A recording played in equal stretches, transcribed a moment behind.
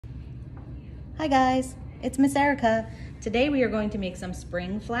Hi guys, it's Miss Erica. Today we are going to make some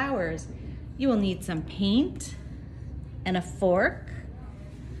spring flowers. You will need some paint and a fork.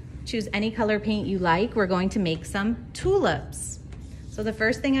 Choose any color paint you like. We're going to make some tulips. So the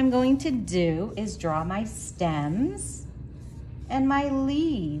first thing I'm going to do is draw my stems and my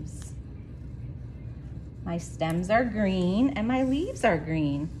leaves. My stems are green and my leaves are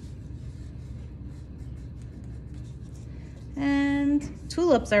green. And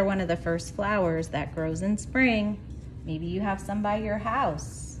tulips are one of the first flowers that grows in spring. Maybe you have some by your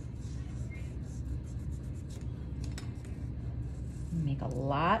house. Make a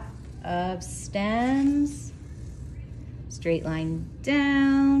lot of stems, straight line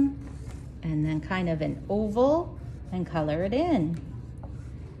down, and then kind of an oval and color it in.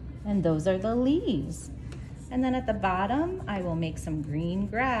 And those are the leaves. And then at the bottom, I will make some green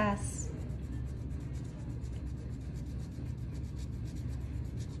grass.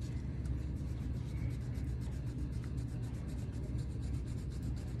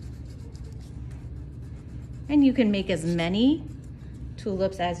 And you can make as many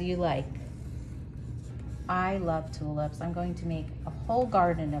tulips as you like. I love tulips. I'm going to make a whole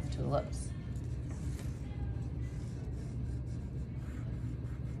garden of tulips.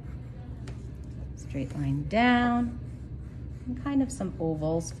 Straight line down, and kind of some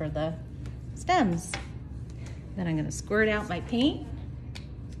ovals for the stems. Then I'm gonna squirt out my paint,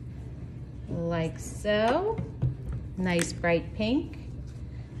 like so. Nice bright pink.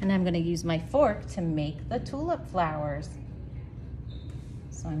 And I'm gonna use my fork to make the tulip flowers.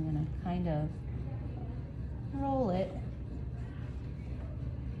 So I'm gonna kind of roll it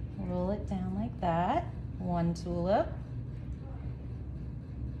down like that. 1 tulip,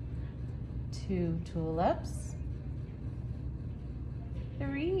 2 tulips,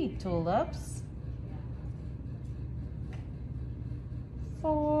 3 tulips,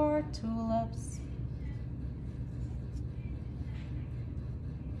 4 tulips,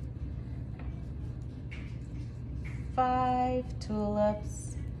 5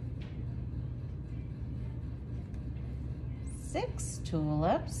 tulips, 6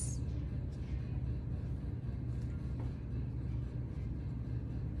 tulips,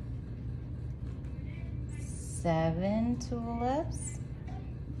 7 tulips,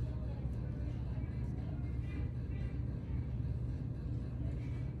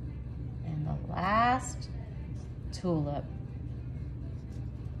 and the last tulip.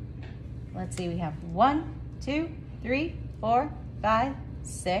 Let's see, we have 1, 2, 3, 4, 5,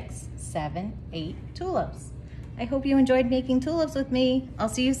 6, 7, 8 tulips. I hope you enjoyed making tulips with me. I'll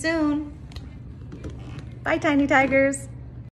see you soon. Bye, Tiny Tigers.